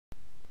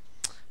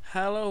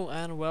Hello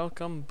and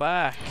welcome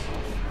back.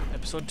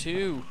 Episode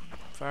 2,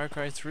 Far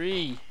Cry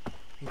 3,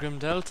 Grim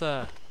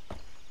Delta.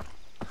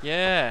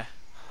 Yeah.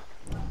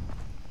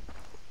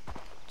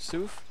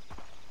 Soof?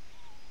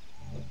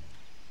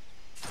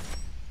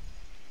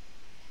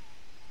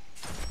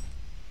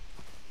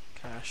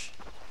 Cash.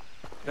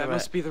 That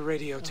must be the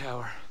radio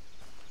tower.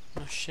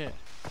 Oh shit.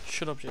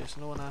 Shut up,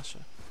 Jason. No one asked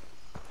you.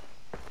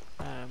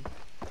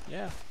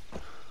 Yeah.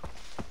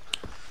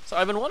 So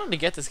I've been wanting to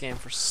get this game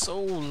for so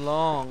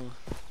long.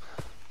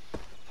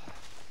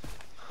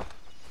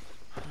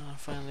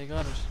 I finally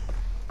got it.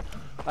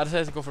 I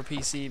decided to go for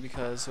PC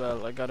because,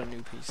 well, I got a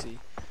new PC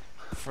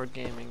for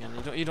gaming, and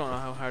you don't know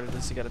how hard it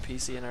is to get a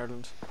PC in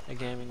Ireland, a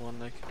gaming one,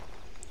 like.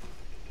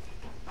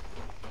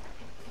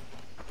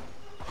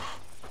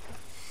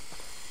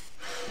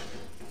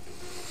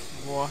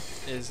 What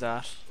is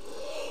that?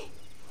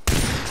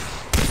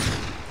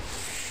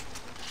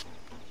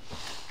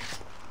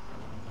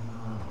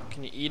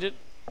 Can you eat it?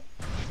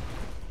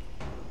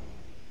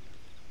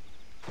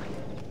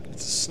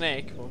 It's a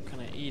snake. Well, can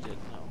I eat it?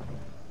 No.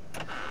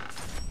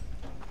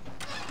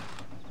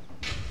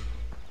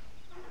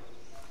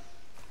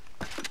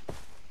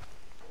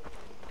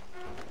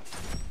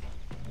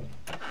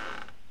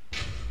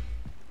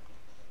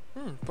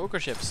 Poker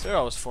chips. They're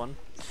always fun.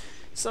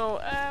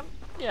 So,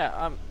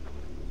 yeah,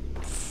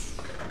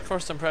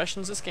 first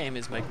impressions, this game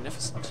is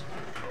magnificent.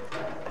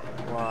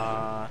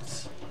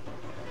 What?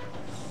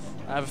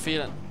 I have a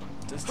feeling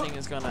this thing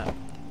is gonna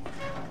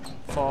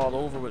fall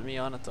over with me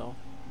on it, though.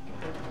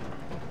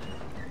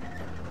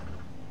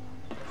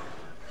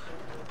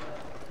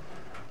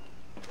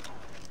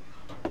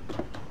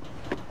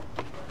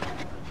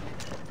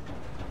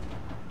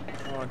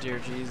 Oh dear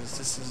Jesus,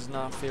 this does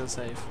not feel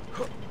safe.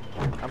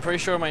 I'm pretty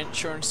sure my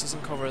insurance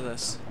doesn't cover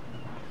this.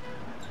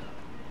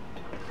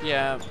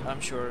 Yeah,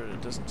 I'm sure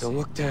it doesn't. Don't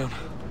look down.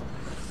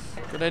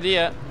 Good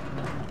idea.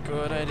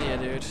 Good idea,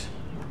 dude.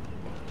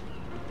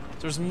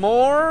 There's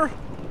more?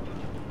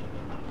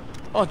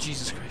 Oh,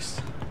 Jesus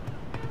Christ.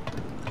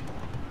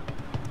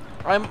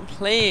 I'm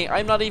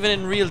not even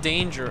in real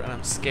danger, and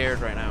I'm scared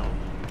right now.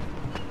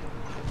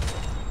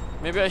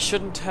 Maybe I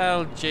shouldn't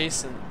tell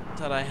Jason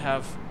that I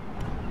have...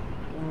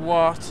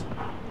 What?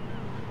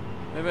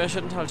 Maybe I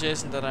shouldn't tell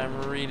Jason that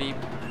I'm really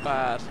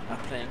bad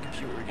at playing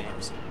computer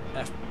games.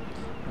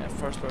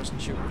 First-person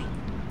shooters.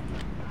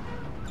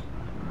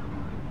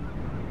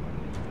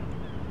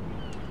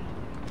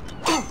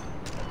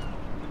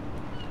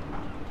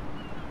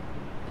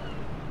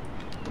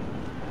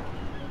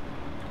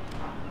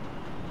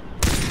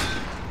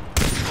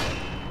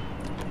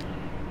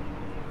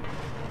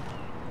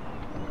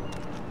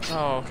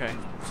 Oh, okay.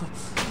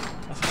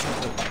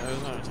 I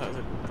was not trying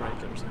to break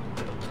it or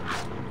something.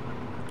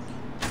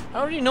 I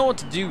already know what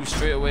to do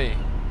straight away.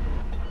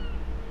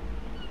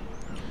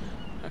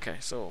 Okay,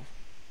 so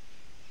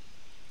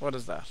what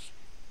is that?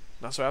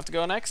 That's where I have to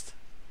go next?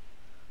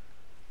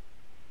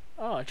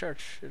 Oh, a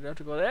church. Did I have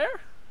to go there?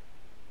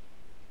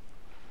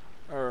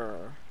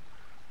 Or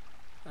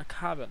a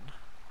cabin?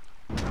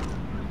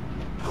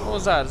 What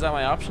was that? Is that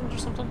my options or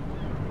something?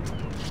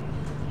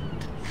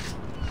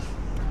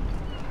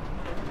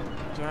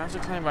 Do I have to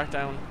climb back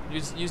down?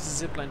 Use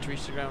the zipline to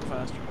reach the ground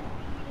faster.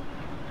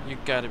 You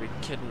gotta be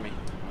kidding me.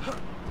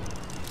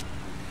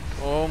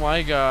 Oh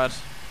my god.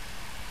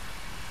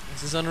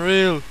 This is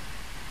unreal.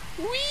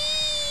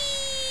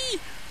 Whee!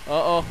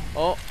 Uh-oh.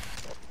 Oh.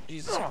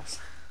 Jesus Christ.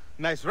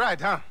 Nice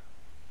ride, huh?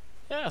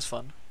 Yeah, it's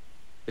fun.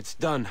 It's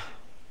done.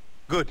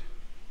 Good.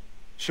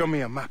 Show me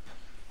a map.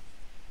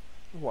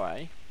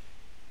 Why?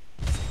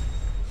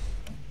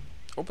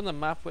 Open the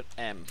map with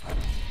M.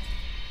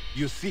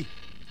 You see,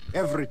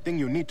 everything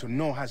you need to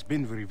know has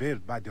been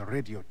revealed by the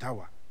radio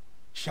tower.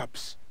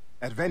 Shops,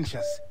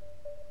 adventures.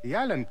 The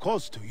island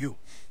calls to you.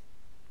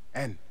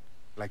 And,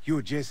 like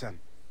you, Jason,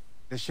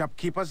 the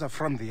shopkeepers are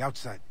from the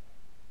outside.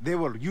 They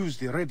will use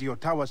the radio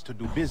towers to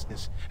do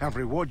business and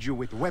reward you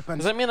with weapons.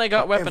 Does that mean I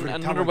got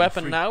another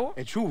weapon now?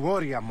 A true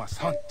warrior must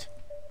hunt.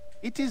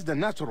 It is the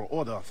natural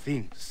order of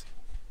things.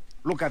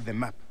 Look at the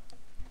map.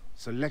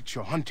 Select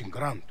your hunting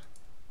ground.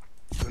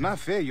 Do not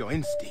fear your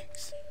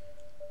instincts.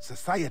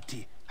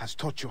 Society has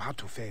taught you how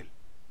to fail,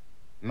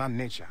 not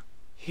nature.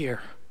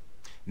 Here.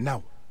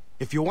 Now,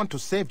 if you want to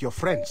save your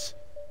friends,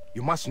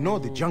 you must know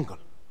the jungle.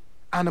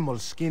 Animal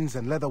skins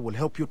and leather will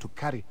help you to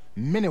carry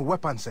many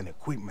weapons and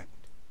equipment.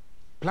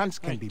 Plants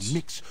can be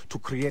mixed to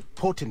create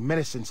potent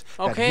medicines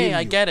that heal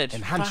I you, get it.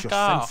 enhance Back your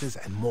off.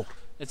 senses, and more.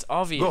 It's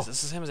obvious. Go. This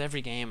is the same as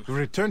every game.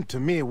 Return to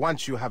me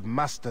once you have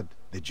mastered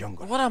the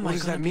jungle. What am I What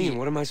does gonna that be? mean?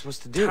 What am I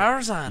supposed to do?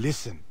 Tarzan.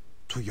 Listen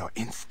to your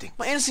instincts.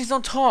 My instincts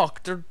don't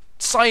talk. They're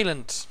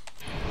silent.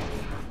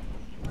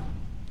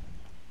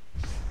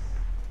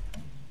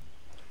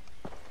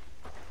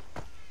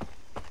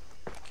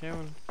 Okay,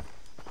 well,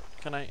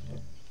 can I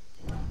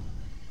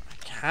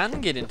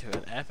can get into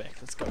it. Epic.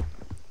 Let's go.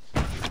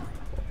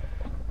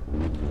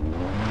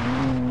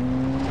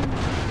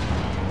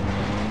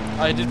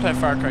 I did play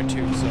Far Cry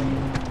 2, so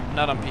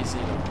not on PC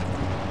though.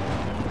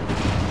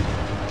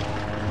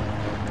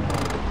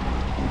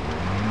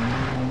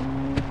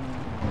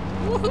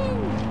 Woohoo!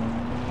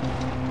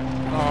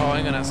 Oh,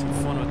 I'm gonna have some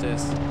fun with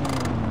this.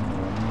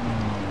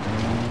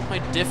 Am I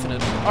diffing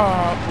it?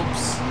 Oh,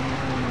 whoops.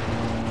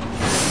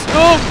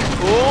 Oh!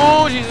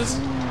 Oh, Jesus!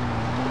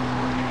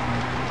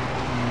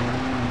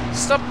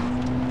 Stop!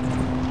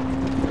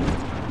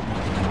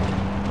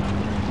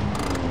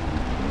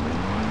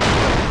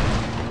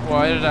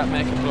 Why did that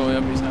make a blowy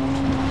uppy sound?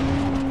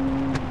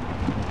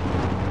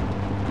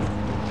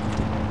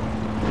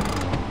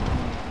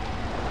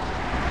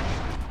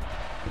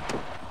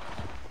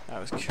 That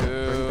was cool.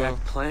 Bring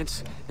back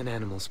plants and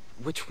animals.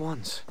 Which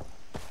ones?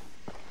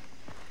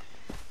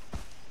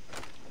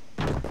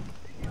 Oh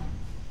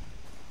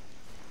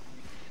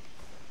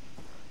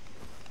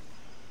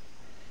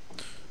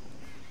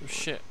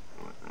shit.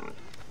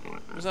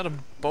 Was that a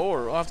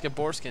boar? I'll have to get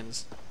boar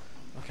skins.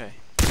 Okay.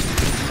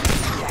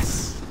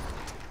 Yes.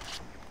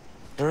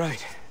 All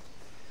right.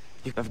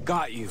 I've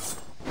got you.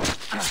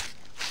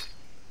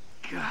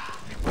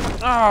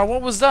 Ah,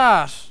 what was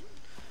that?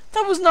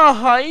 That was not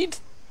hide.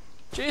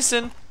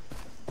 Jason,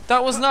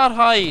 that was not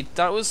hide.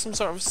 That was some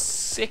sort of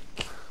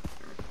sick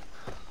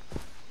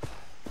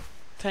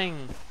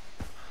thing.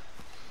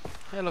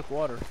 Hey, look,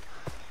 water.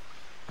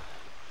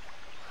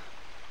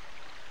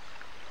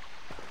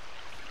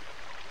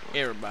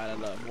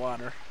 Everybody loves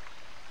water.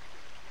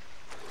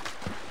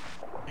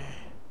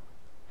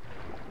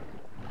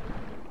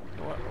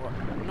 What?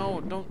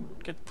 No,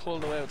 don't get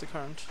pulled away with the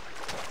current.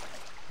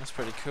 That's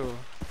pretty cool.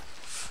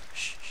 Shh,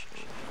 shh, shh.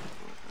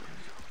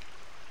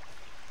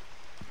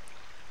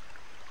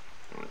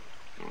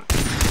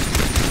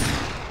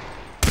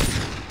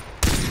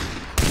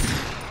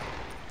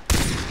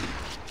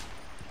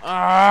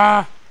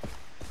 Ah!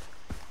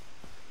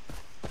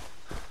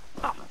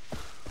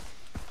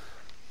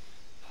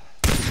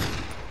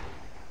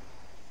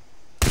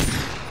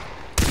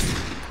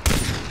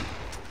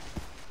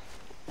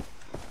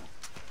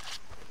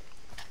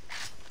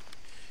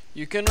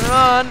 You can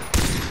run!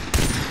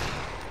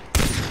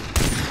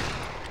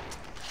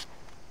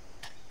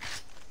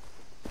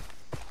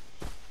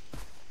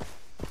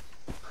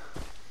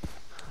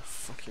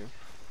 Fuck you.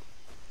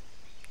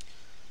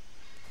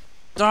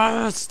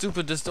 Ah,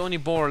 stupid, there's the only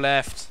boar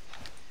left.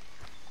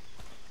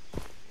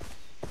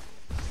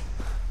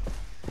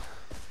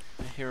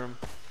 I hear him.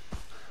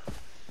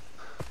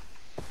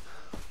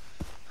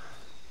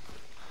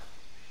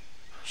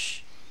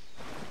 Shh.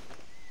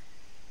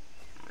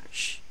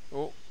 Shh.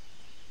 Oh.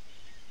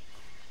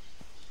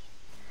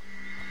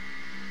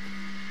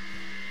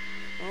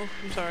 Oh,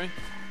 I'm sorry.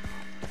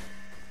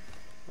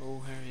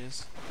 Oh, here he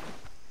is.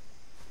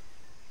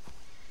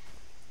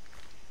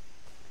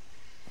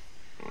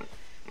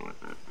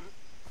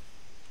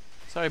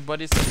 Sorry,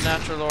 buddy, it's the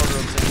natural order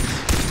of things.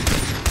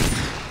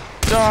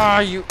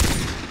 Ah, you.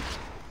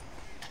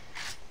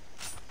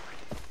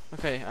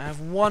 Okay, I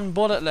have one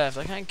bullet left.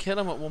 I can't kill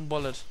him with one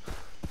bullet.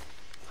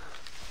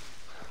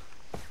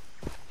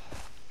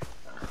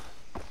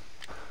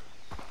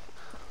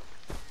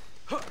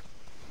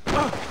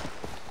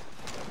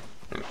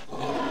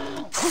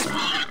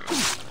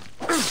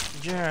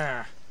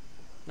 Yeah.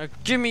 Now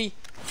give me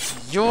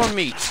your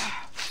meat.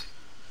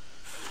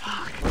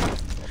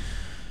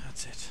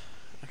 That's it.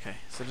 Okay,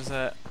 so there's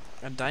a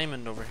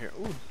diamond over here.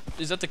 Ooh,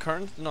 is that the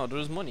current? No,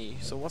 there's money.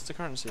 So what's the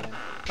currency then?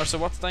 Or so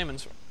what's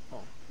diamonds for?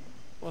 Oh,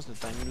 it wasn't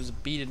a diamond. It was a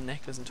beaded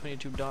necklace and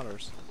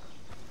 $22.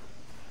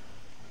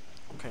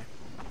 Okay.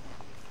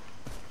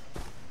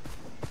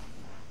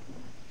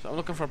 So I'm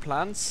looking for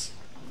plants.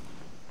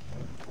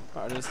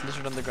 Are they just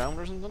littered on the ground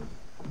or something?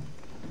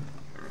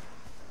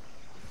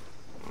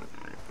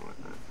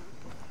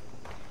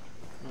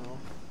 No.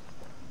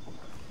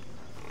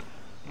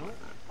 No.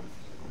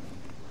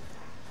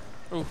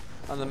 Oh,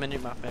 on the mini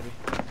map maybe.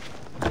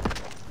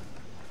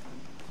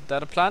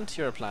 That a plant?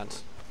 You're a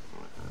plant.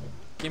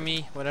 Give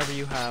me whatever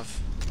you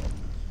have.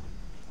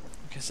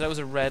 Okay, so that was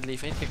a red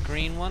leaf. I need to get a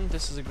green one.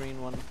 This is a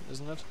green one,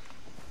 isn't it?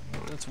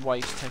 It's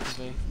white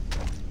technically.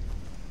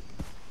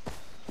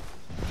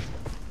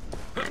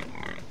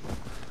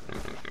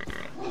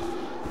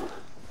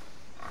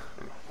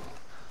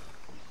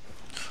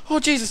 Oh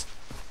Jesus!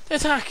 The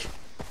attack!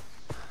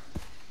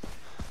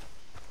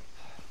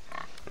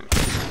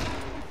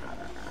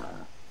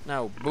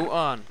 Now, boot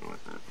on.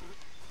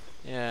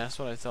 Yeah, that's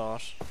what I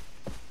thought.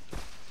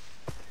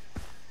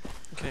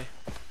 Okay.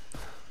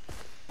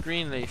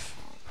 Green leaf.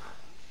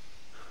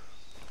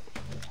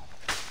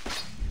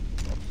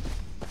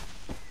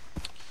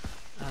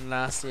 And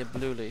lastly, a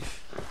blue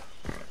leaf.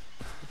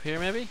 Up here,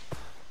 maybe?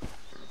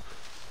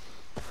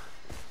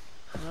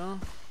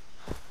 No?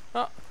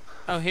 Oh!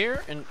 Out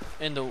here? In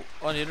the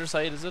on the other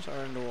side, is it?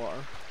 Or in the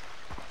water?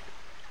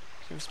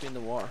 Seems to be in the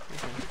water.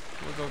 Okay.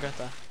 We'll go get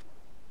that.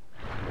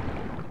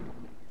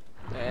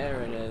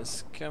 There it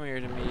is. Come here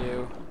to me,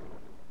 you.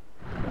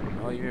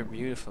 Oh, you're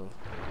beautiful.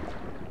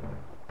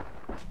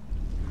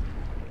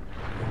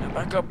 Now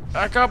back up!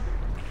 Back up!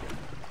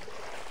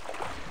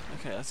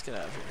 Okay, let's get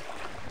out of here.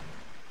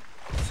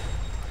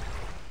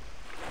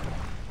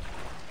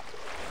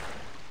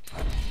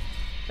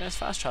 Okay, let's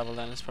fast travel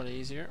then. It's probably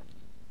easier.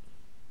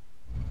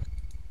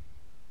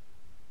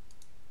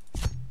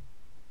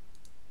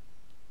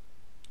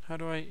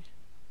 do I...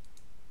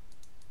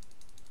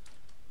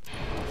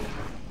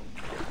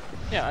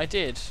 Yeah, I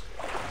did.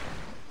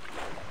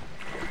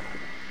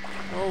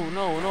 Oh,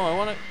 no, I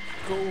want to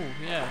go,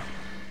 yeah.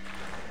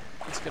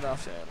 Let's get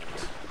off the island.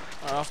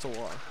 Or off the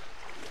water.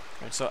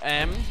 Right, so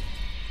M.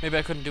 Maybe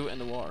I couldn't do it in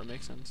the water,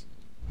 makes sense.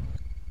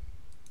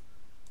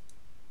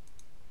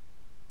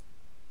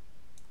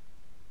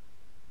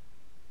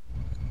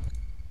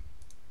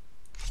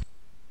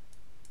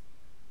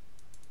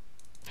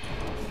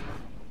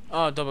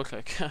 Oh, double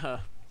click.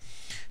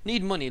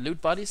 Need money. Loot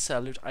bodies,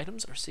 sell loot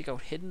items, or seek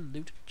out hidden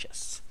loot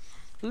chests.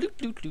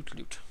 Loot, loot, loot,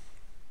 loot.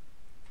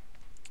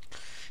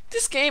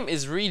 This game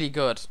is really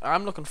good.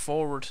 I'm looking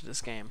forward to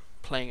this game.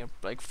 Playing it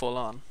like full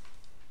on.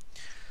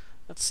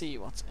 Let's see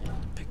what's in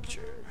the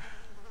picture.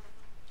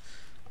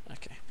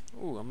 Okay.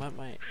 Ooh, I'm at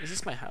my... Is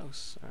this my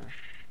house? Or...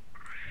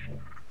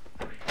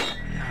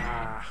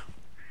 Ah.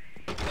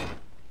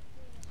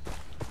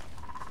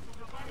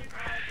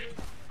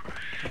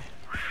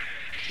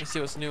 Let's see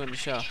what's new in the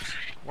shops.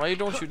 Why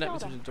don't you let me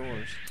through the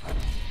doors?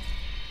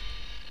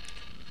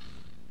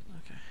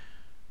 Okay.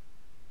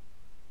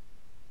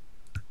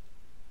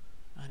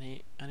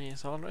 Any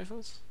assault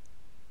rifles?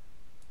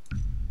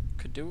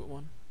 Could do with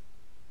one.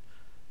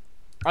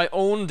 I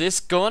own this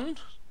gun?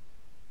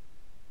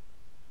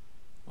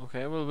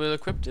 Okay, well we'll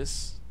equip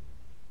this.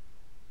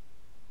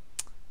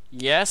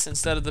 Yes,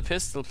 instead of the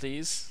pistol,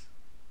 please.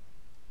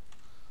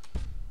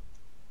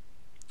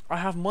 I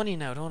have money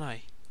now, don't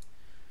I?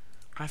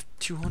 I have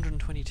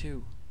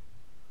 222.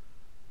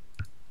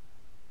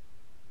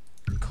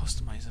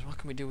 Customize it. What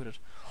can we do with it?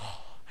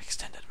 Oh,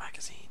 extended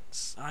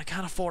magazines. I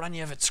can't afford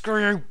any of it. Screw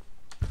you.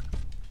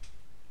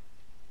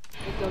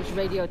 Get those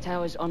radio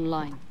towers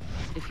online.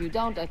 If you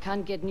don't, I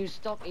can't get new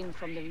stock in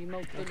from the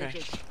remote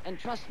villages. Okay. And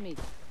trust me,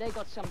 they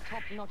got some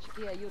top-notch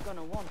gear you're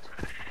gonna want.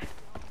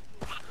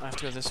 I have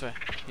to go this way.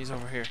 He's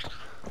over here.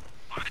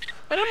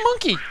 And a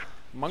monkey!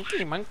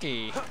 Monkey,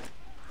 monkey.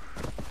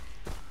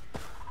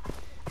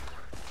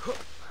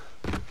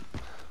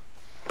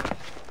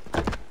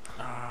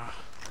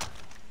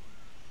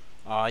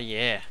 Ah,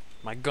 yeah.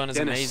 My gun is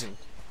Dennis, amazing.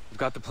 We've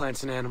got the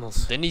plants and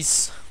animals.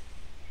 Dennis.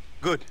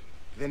 Good.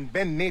 Then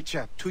bend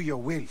nature to your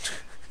will.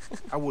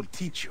 I will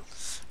teach you.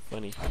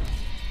 Funny.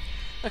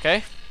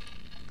 Okay.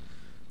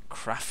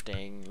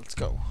 Crafting. Let's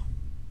go.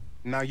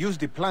 Now use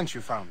the plants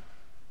you found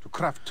to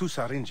craft 2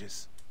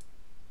 syringes.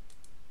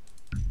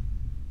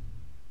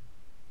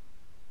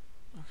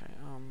 Okay,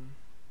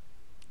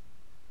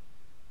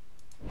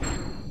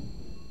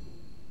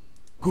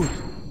 Good,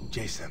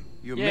 Jason.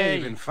 You Yay. may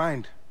even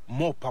find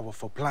more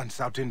powerful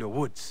plants out in the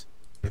woods,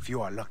 if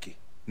you are lucky.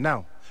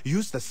 Now,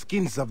 use the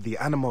skins of the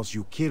animals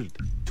you killed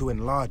to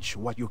enlarge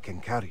what you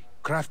can carry.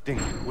 Crafting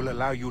will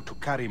allow you to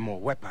carry more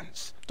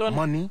weapons, Done.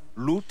 money,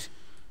 loot,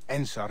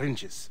 and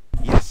syringes.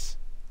 Yes.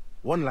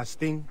 One last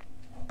thing,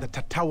 the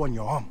tattoo on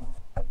your arm.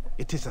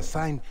 It is a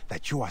sign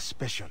that you are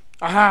special.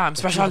 Aha, I'm That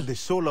you special. have the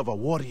soul of a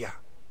warrior.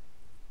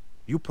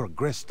 You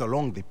progressed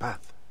along the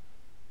path.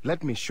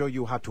 Let me show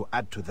you how to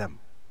add to them.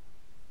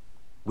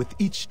 With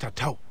each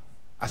tattoo,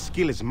 a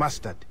skill is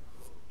mastered.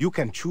 You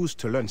can choose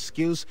to learn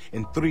skills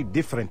in 3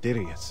 different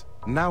areas.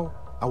 Now,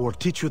 I will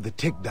teach you the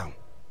takedown.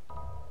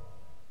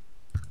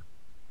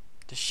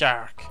 The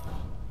shark.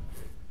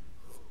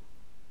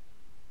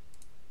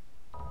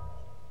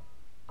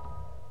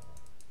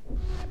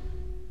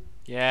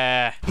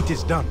 Yeah. It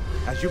is done.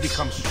 As you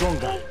become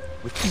stronger,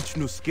 with each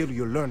new skill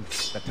you learn,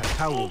 the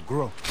tattoo will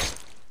grow.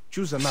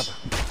 Choose another.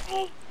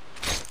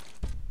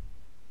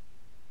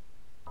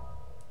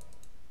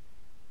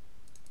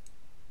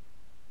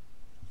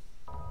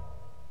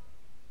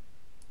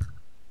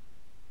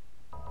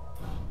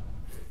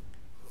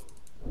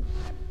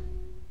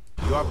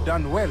 You have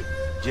done well,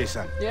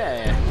 Jason.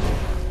 Yeah.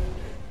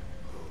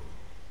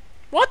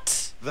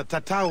 What? The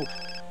tattoo.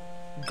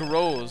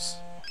 Grows.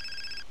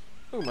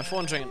 Ooh, my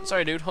phone's ringing.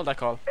 Sorry, dude. Hold that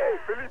call. Hey,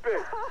 Felipe.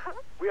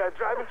 We are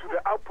driving to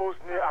the outpost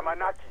near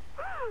Amanaki.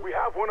 We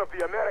have one of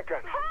the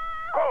Americans.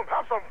 Come,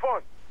 have some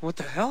fun. What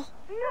the hell?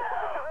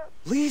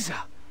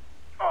 Lisa!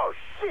 Oh,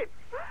 shit.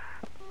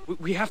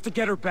 We have to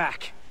get her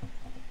back.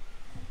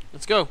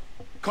 Let's go.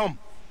 Come,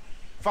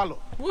 follow.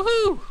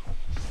 Woohoo!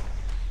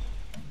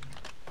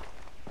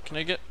 Can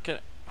I get...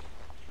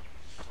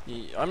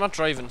 Yeah, I'm not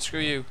driving. Screw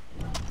you.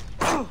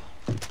 Oh,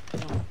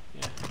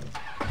 yeah.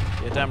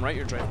 Yeah, damn right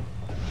you're driving.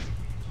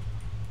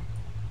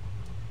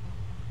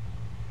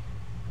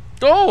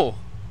 Go!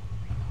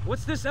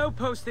 What's this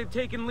outpost they've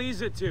taken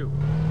Lisa to?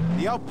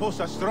 The outposts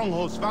are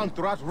strongholds found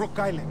throughout Rook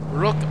Island.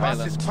 Rook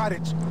Vas's Island.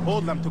 pirates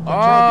hold them to control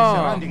Oh. the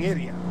surrounding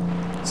area.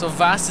 So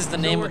Vast is the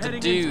name we're of the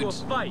heading dude. into a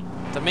fight.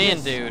 The main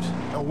Yes. dude.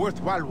 A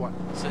worthwhile one.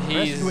 So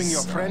Rescuing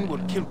your he's... friend will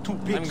kill 2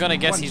 pigs. I'm gonna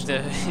with guess one he's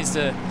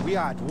stone. the We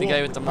are at the war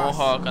guy with the Vas.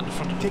 mohawk on the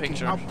front of the Taking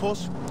picture.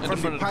 outposts In from the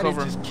front the of the pirates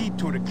cover. is key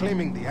to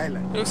reclaiming the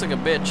island. He looks like a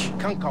bitch.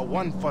 Conquer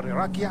one for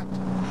Iraqiat,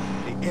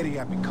 the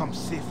area becomes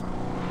safer.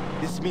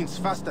 This means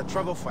faster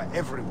travel for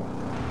everyone,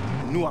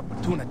 and new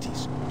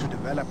opportunities to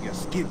develop your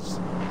skills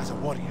as a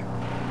warrior.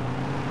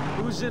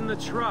 Who's in the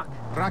truck?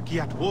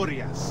 Rakyat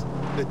warriors,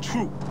 the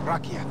true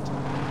Rakyat,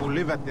 who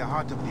live at the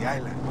heart of the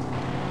island.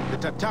 The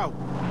Tatau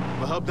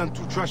will help them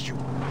to trust you.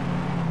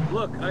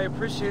 Look, I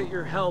appreciate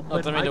your help,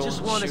 but then we I don't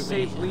just want to shoot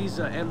save me.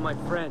 Lisa and my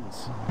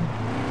friends.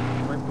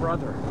 My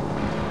brother.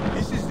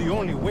 This is the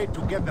only way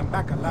to get them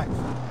back alive.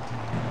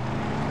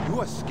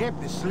 You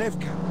escaped the slave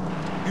camp.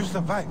 You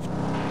survived.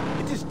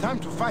 It is time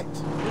to fight.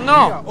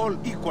 No. We are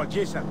all equal,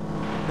 Jason.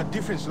 The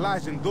difference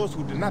lies in those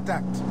who do not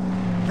act.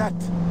 That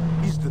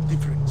is the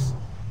difference.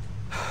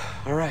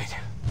 All right,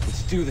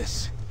 let's do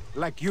this.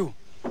 Like you,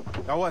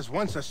 I was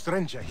once a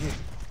stranger here.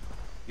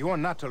 You are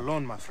not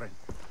alone, my friend.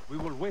 We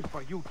will wait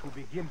for you to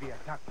begin the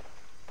attack.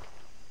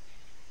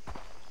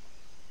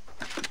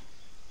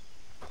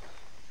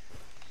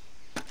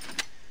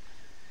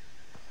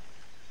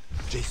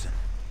 Jason,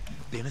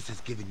 Dennis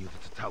has given you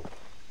the Tatau.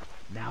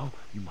 Now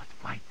you must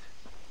fight.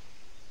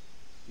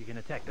 You can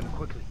attack them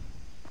quickly,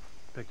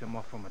 pick them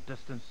off from a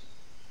distance,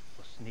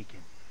 or sneak in.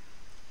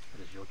 It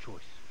is your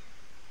choice.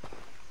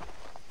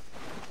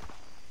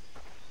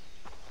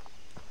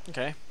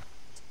 Okay.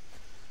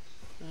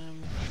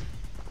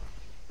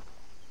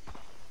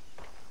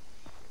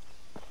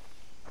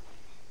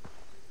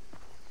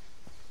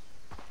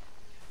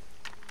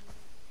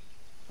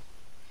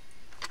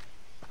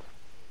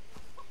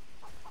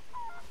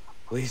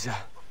 Lisa,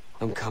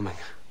 I'm coming.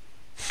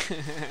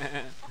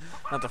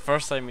 Not the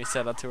first time we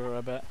said that to her,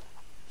 I bet.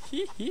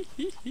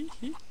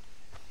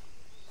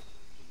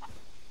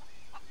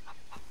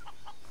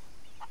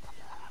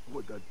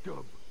 What a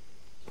dub.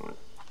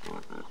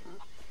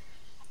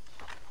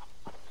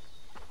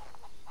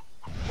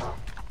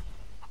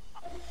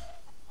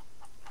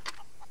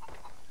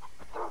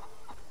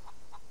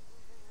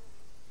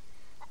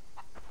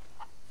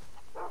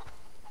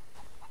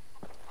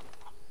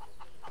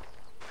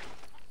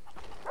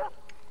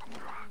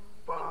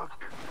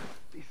 Fuck.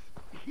 This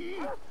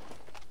heat.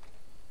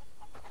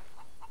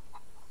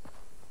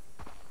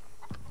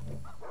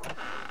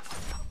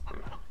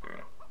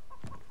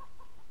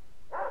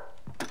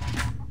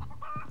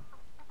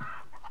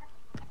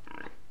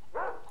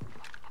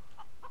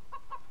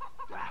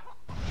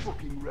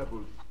 Fucking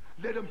rebels.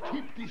 Let them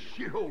keep this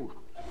shithole.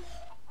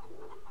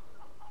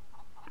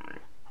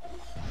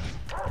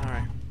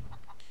 Alright.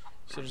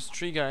 So there's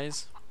 3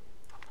 guys.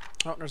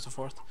 Oh, there's the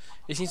 4th.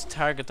 He seems to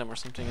target them or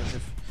something as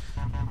if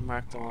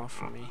mark them off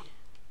for me.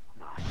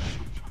 Ah,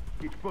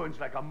 shoot. It burns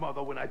like a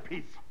mother when I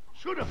piss.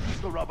 Should have piece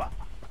the rubber.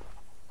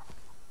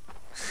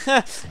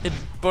 It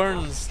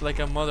burns like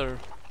a mother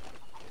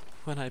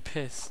when I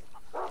piss.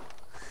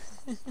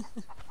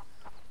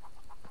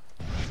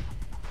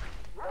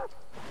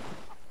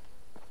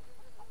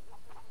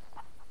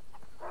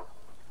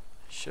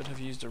 Should have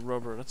used a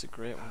rubber, that's a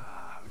great one.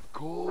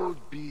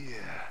 Cold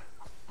beer.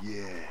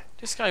 Yeah.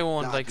 This guy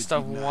won't That like would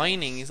stop be nice.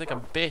 whining, he's like a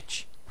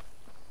bitch.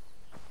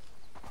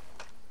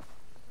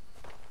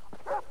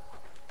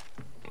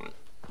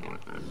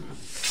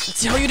 Let's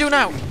see how you do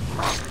now!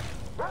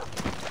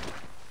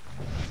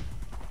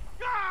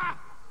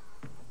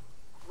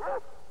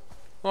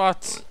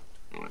 What?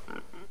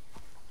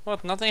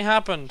 What? Nothing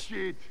happened.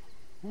 Shit.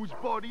 Whose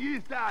body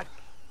is that?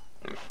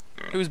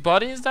 Whose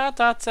body is that?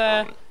 That's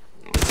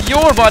it's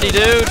your body,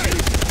 dude!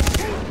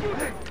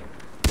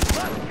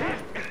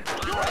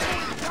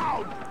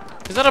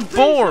 Is that a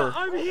boar?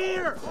 I'm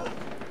here!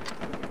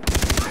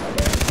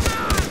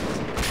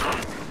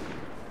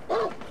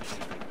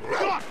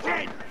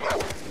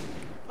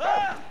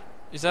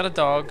 Is that a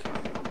dog?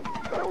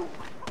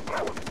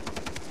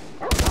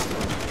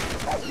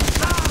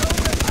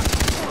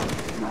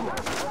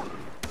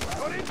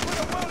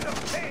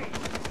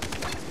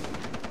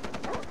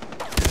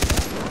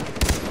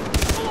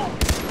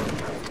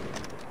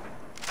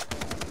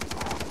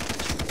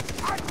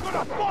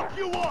 Fuck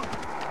you up!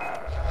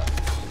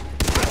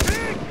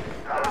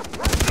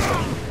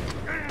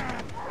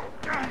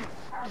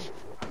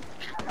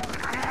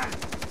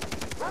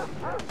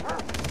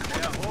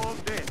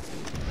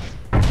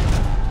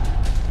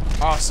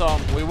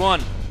 Awesome, we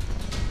won.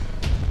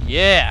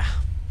 Yeah.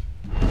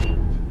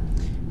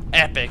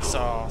 Epic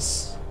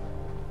sauce.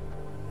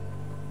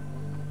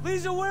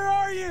 Lisa, where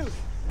are you?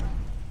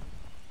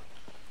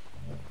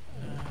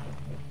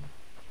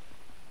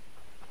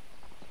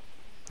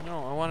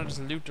 No, I wanted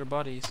to loot their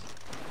bodies.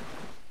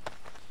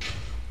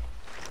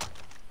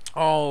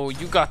 Oh,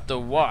 you got the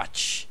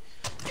watch.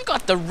 You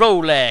got the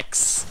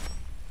Rolex.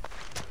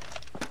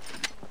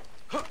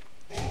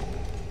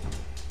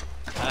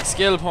 And a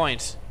skill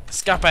point.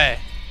 Escape.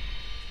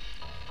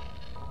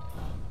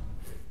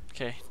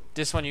 Okay,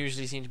 this one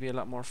usually seems to be a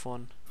lot more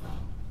fun.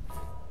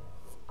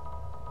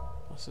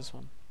 What's this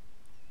one?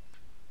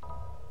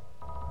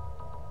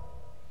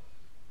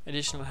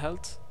 Additional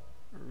health.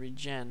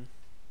 Regen.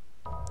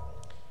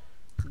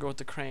 Go with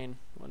the crane.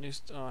 What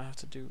news? Oh, I have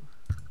to do.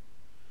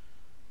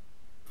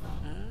 Ah,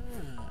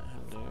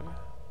 hello.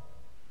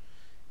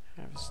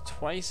 Have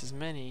twice as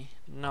many.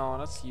 No,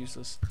 that's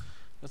useless.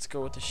 Let's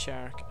go with the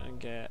shark and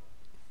get.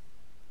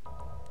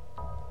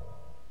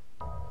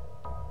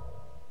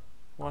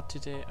 What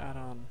did they add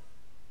on?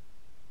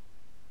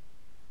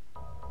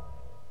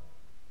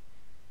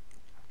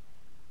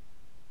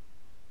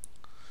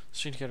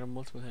 String together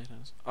multiple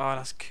items. Oh,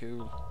 that's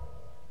cool.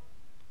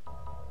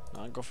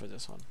 No, I'll go for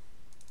this one.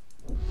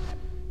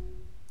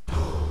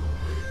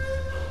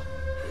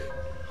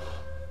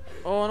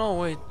 Oh no,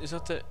 wait, is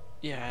that the...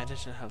 Yeah,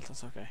 additional health,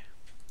 that's okay.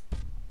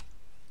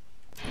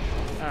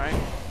 Alright.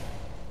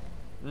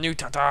 New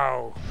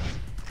tattoo!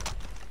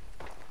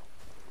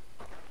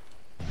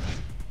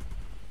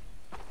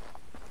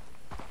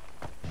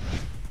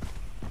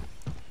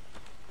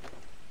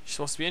 She's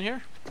supposed to be in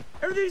here?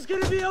 Everything's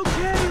gonna be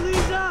okay,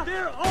 Lisa!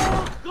 They're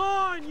all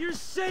gone! You're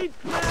safe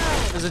now!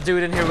 There's a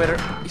dude in here with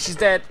her. She's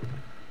dead.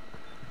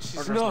 She's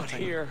there's not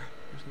nothing. here.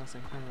 There's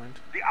nothing, never mind.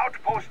 The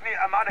outpost near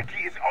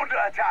Amanaki is under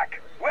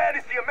attack. Where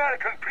is the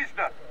American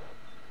prisoner?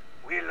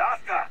 We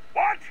lost her.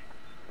 What?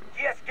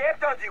 She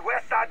escaped on the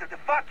west side of the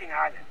fucking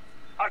island.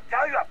 I'll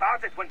tell you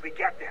about it when we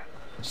get there.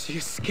 She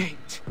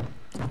escaped.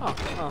 Oh,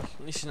 well,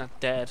 at least she's not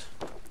dead.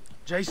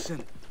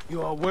 Jason,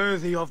 you are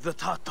worthy of the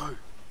tattoo.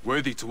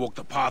 Worthy to walk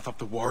the path of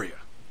the warrior.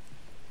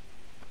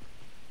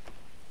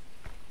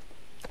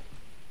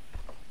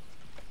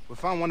 We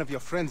found one of your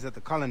friends at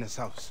the colonist's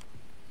house.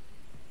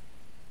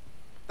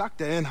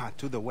 Dr. Earnhardt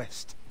to the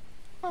west.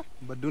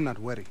 But do not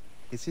worry.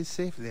 It is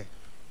safe there.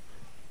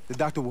 The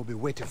doctor will be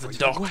waiting for you.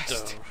 Doctor.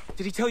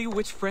 Did he tell you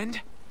which friend?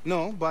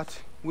 No,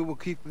 but we will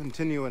keep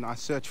continuing our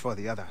search for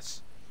the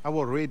others. I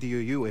will radio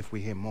you if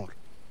we hear more.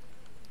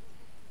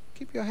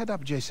 Keep your head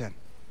up, Jason.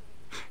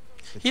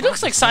 He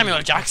looks like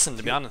Samuel Jackson,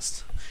 to be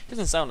honest. He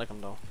doesn't sound like him,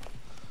 though.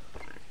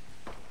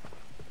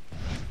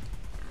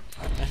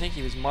 I think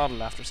he was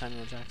modeled after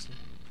Samuel Jackson.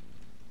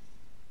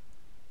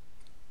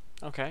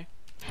 Okay.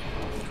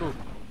 Cool.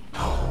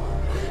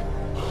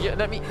 Yeah,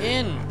 let me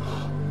in!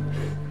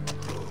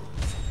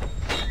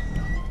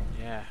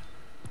 Yeah.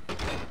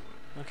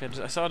 Okay,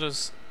 I saw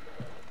those...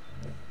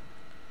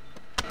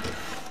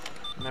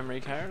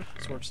 memory card,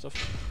 sort of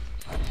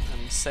stuff.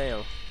 And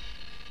sale.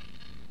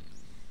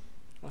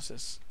 What's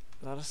this?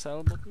 Is that a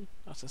sell button?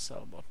 That's a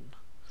sell button.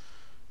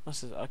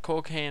 What's this? A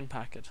cocaine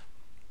packet.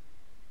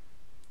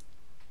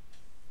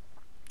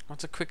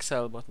 What's a quick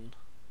sell button?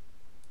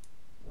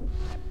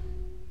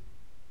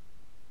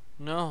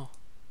 No.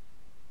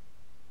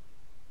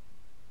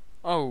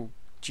 Oh,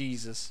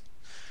 Jesus.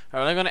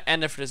 Alright, I'm gonna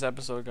end it for this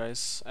episode,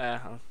 guys.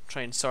 I'll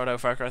try and sort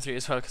out Far Cry 3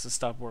 as well because it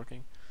stopped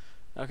working.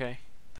 Okay.